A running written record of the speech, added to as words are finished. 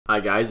Hi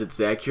guys, it's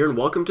Zach here and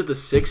welcome to the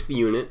 6th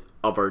unit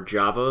of our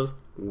Java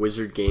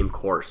Wizard game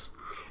course.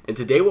 And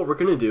today what we're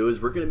going to do is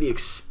we're going to be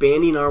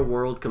expanding our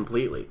world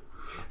completely.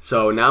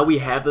 So now we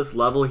have this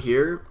level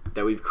here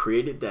that we've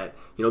created that,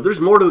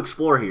 there's more to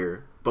explore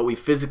here, but we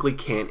physically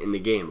can't in the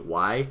game.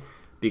 Why?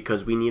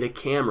 Because we need a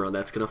camera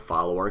that's going to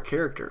follow our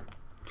character.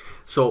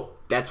 So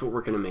that's what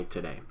we're going to make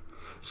today.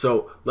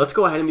 So let's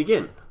go ahead and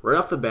begin. Right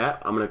off the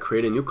bat, I'm going to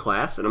create a new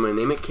class and I'm going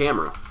to name it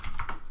camera.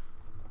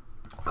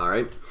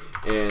 Alright,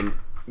 and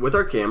with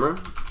our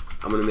camera,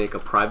 I'm going to make a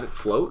private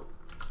float.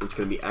 It's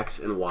going to be X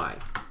and Y.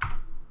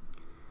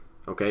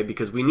 Okay,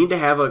 because we need to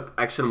have a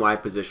X and Y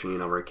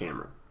positioning of our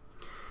camera.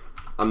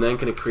 I'm then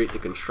going to create the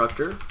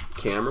constructor,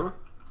 camera,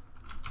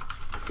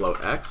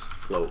 float X,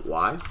 float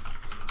Y,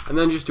 and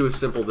then just do a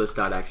simple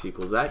this.x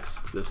equals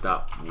X,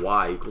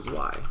 this.y equals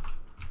Y.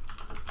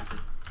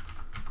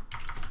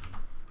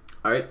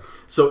 Alright,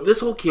 so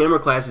this whole camera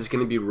class is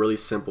going to be really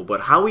simple,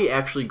 but how we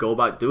actually go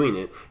about doing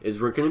it is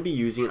we're going to be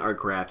using our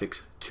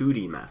graphics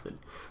 2D method.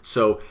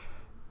 So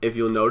if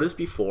you'll notice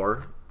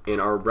before, in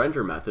our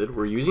render method,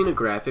 we're using a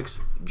graphics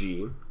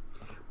G,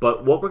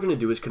 but what we're going to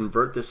do is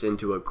convert this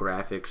into a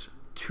graphics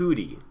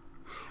 2D,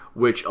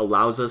 which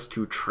allows us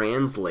to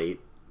translate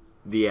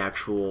the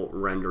actual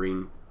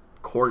rendering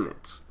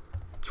coordinates.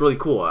 It's really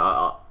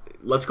cool.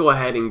 Let's go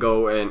ahead and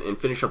go and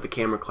finish up the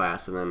camera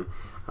class, and then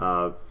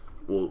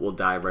we'll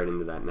dive right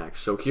into that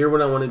next. So here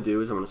what I want to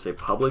do is I'm going to say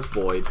public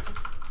void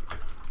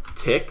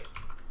tick,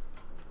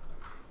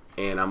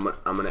 and I'm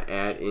going to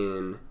add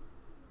in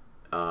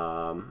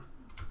a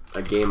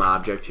game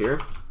object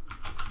here,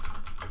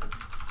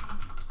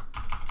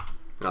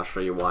 and I'll show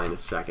you why in a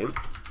second.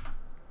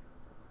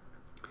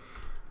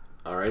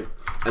 Alright,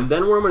 and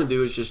then what I'm going to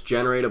do is just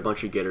generate a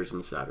bunch of getters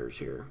and setters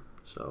here.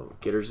 So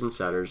getters and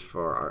setters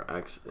for our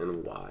X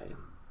and Y.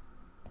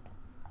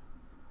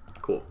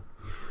 Cool.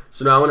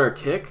 So now in our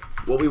tick,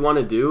 what we want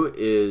to do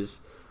is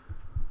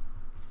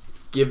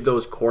give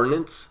those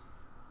coordinates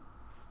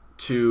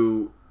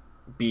to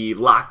be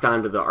locked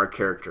onto our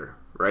character,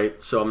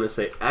 right? So I'm going to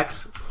say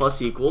X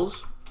plus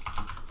equals,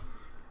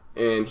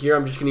 and here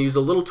I'm just going to use a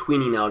little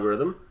tweening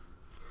algorithm.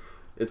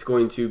 It's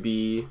going to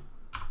be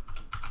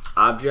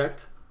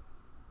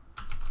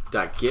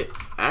object.get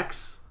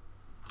X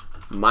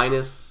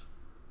minus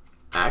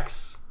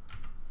X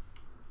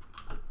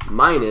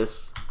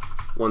minus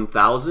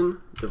 1000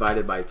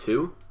 divided by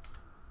 2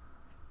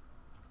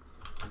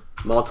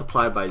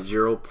 multiplied by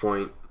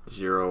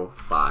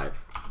 0.05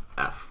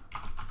 f.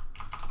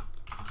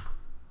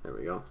 There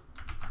we go.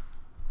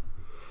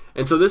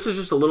 And so this is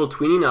just a little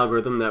tweening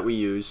algorithm that we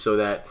use so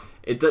that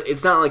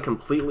it's not like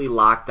completely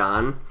locked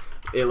on.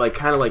 It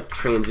kind of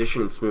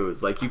transition and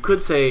smooths. Like you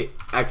could say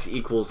x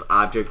equals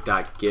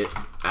object.get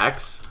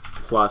x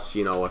plus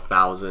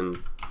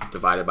 1000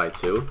 divided by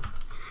 2.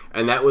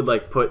 And that would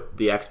put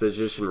the X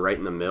position right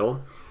in the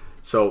middle.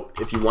 So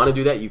if you want to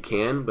do that, you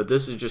can, but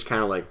this is just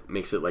kind of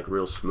makes it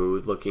real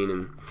smooth looking.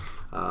 And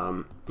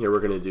here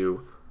we're going to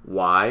do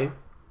Y,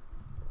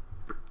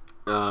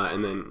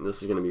 and then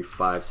this is going to be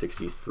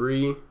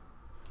 563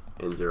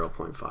 and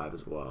 0.5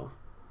 as well.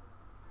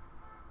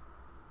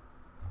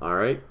 All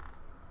right,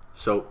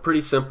 so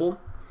pretty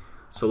simple.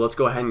 So let's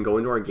go ahead and go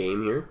into our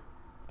game here,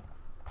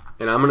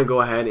 and I'm going to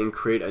go ahead and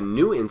create a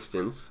new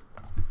instance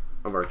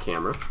of our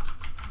camera.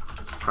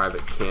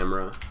 Private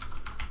camera,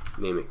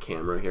 name it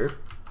camera here,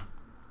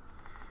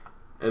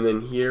 and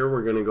then here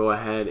we're going to go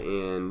ahead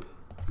and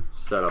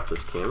set up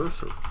this camera.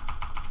 So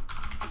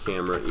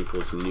camera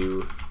equals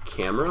new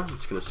camera.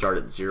 It's going to start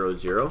at 0,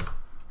 0.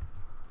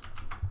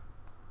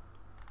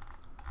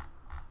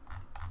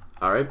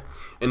 Alright,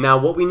 and now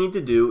what we need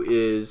to do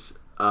is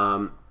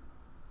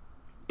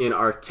in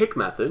our tick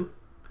method,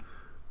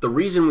 the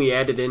reason we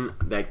added in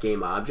that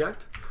game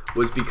object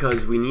was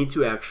because we need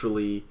to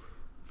actually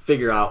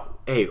figure out,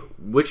 hey,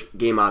 which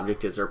game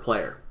object is our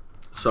player.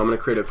 So I'm going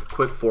to create a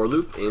quick for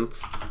loop,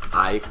 int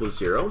I equals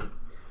 0.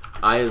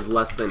 I is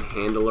less than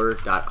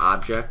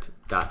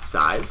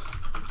handler.object.size,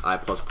 I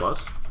plus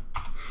plus.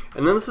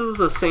 And then this is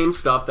the same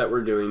stuff that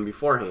we're doing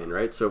beforehand,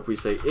 right? So if we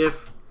say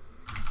if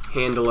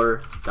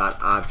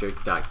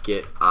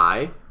handler.object.get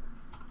I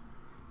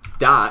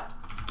dot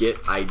get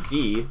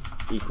ID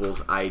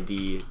equals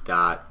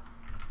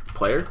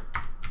ID.player,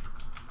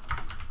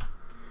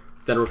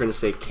 then we're going to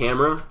say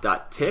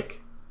camera.tick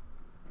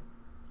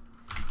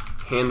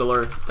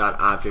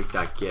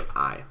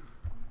handler.object.getI.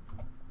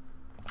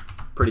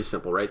 Pretty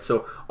simple, right?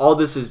 So all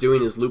this is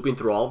doing is looping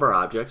through all of our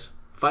objects,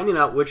 finding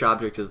out which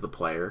object is the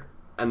player,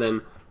 and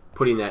then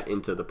putting that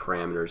into the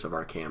parameters of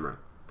our camera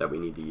that we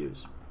need to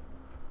use.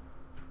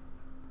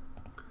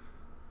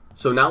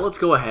 So now let's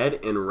go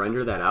ahead and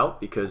render that out,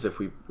 because if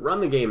we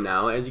run the game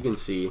now, as you can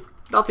see,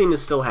 nothing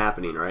is still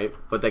happening, right?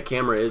 But that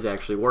camera is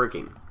actually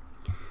working.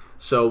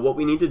 So what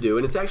we need to do,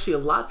 and it's actually a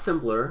lot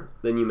simpler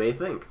than you may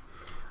think.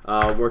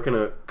 We're going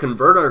to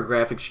convert our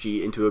graphics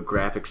G into a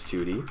graphics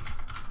 2D.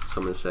 So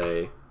I'm going to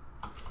say,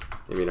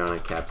 maybe not a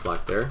caps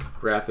lock there,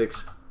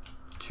 graphics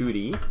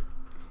 2D.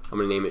 I'm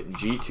going to name it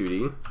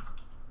G2D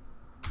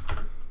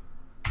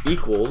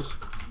equals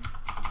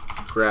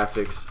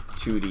graphics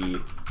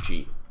 2D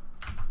G.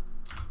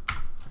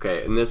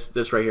 Okay, and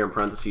this right here in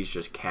parentheses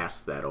just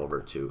casts that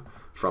over to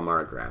from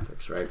our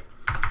graphics, right?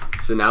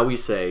 So now we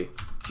say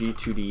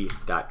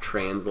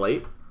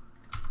g2d.translate,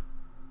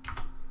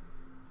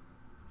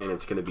 and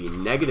it's going to be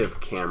negative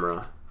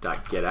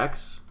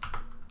camera.getX,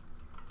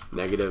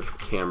 negative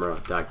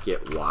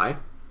camera.getY.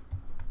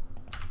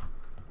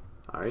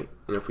 Alright,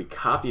 and if we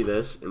copy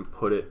this and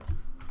put it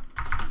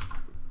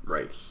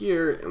right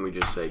here, and we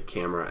just say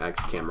camera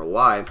X, camera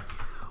Y,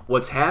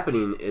 what's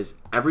happening is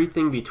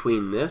everything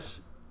between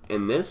this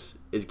and this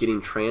is getting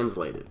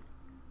translated.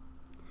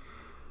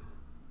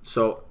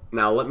 So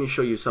now let me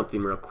show you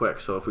something real quick.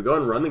 So if we go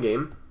and run the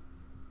game,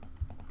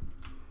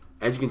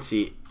 as you can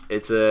see,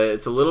 it's a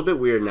little bit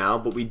weird now,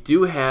 but we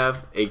do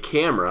have a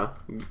camera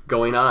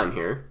going on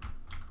here.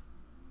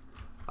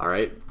 All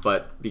right,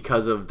 but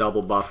because of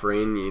double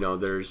buffering, you know,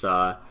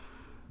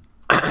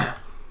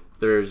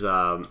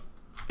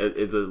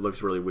 it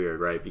looks really weird,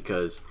 right?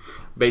 Because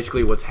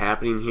basically what's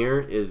happening here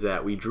is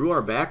that we drew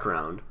our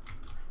background,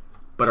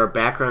 but our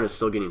background is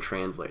still getting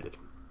translated.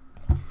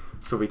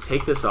 So we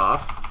take this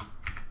off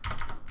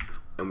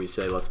and we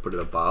say let's put it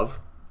above,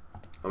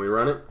 and we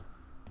run it.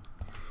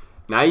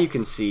 Now you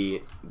can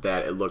see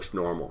that it looks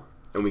normal,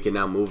 and we can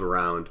now move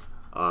around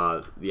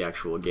the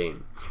actual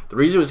game. The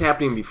reason it was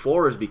happening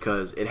before is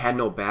because it had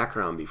no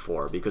background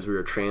before, because we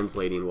were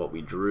translating what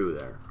we drew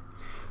there.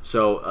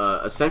 So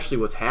essentially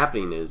what's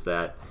happening is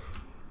that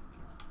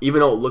even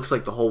though it looks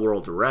like the whole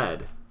world's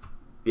red,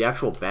 the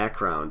actual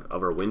background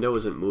of our window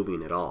isn't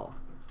moving at all,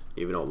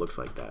 even though it looks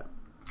like that.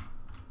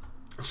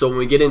 So when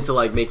we get into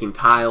like making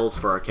tiles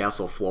for our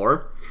castle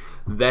floor,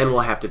 then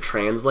we'll have to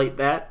translate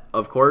that,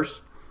 of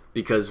course,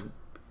 because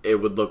it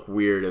would look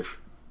weird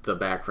if the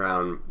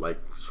background like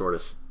sort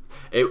of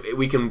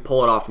we can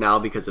pull it off now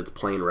because it's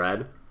plain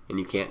red and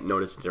you can't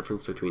notice the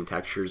difference between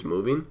textures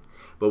moving,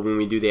 but when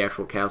we do the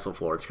actual castle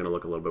floor, it's going to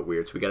look a little bit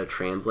weird, so we got to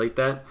translate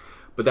that.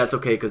 But that's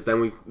okay, because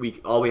then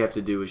all we have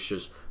to do is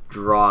just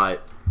draw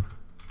it,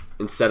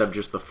 instead of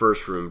just the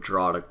first room,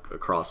 draw it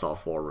across all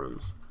 4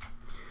 rooms.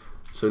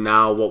 So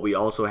now what we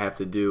also have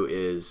to do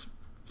is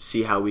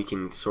see how we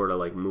can sort of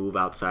like move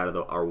outside of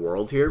our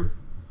world here.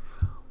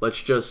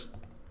 Let's just,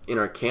 in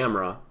our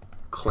camera,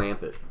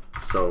 clamp it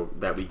so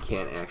that we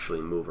can't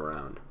actually move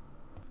around.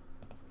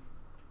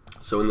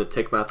 So in the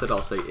tick method,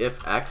 I'll say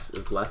if x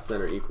is less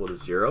than or equal to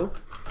 0,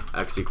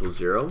 x equals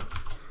 0.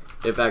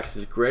 If x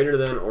is greater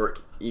than or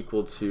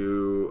equal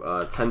to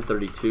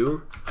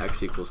 1032,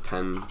 x equals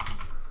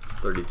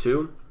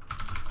 1032.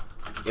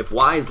 If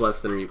y is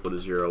less than or equal to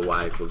 0,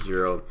 y equals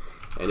 0.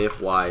 And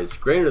if y is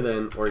greater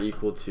than or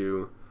equal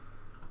to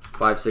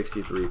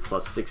 563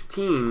 plus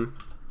 16,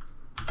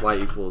 y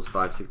equals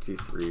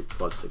 563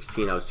 plus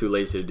 16. I was too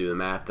lazy to do the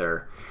math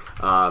there.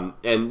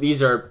 And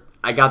these are,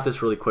 I got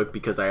this really quick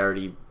because I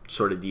already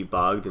sort of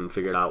debugged and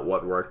figured out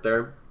what worked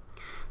there.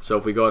 So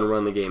if we go ahead and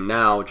run the game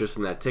now, just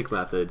in that tick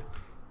method,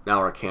 now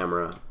our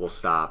camera will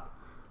stop.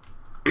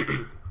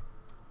 And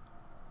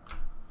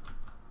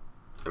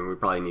we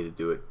probably need to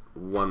do it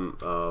one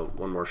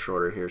more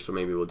shorter here, so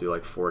maybe we'll do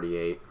like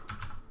 48.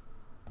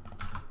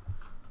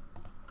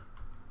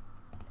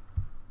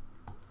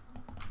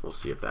 We'll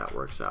see if that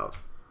works out.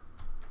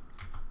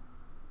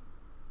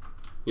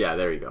 Yeah,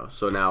 there you go.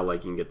 So now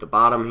like you can get the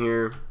bottom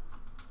here,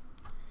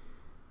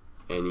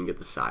 and you can get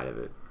the side of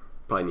it.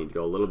 Probably need to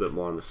go a little bit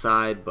more on the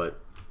side, but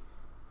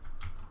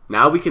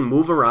now we can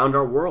move around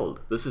our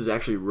world. This is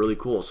actually really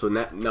cool. So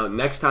now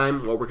next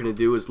time what we're going to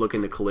do is look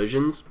into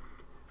collisions,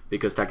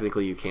 because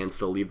technically you can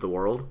still leave the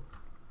world,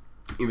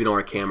 even though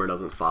our camera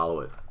doesn't follow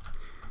it.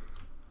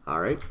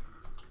 Alright.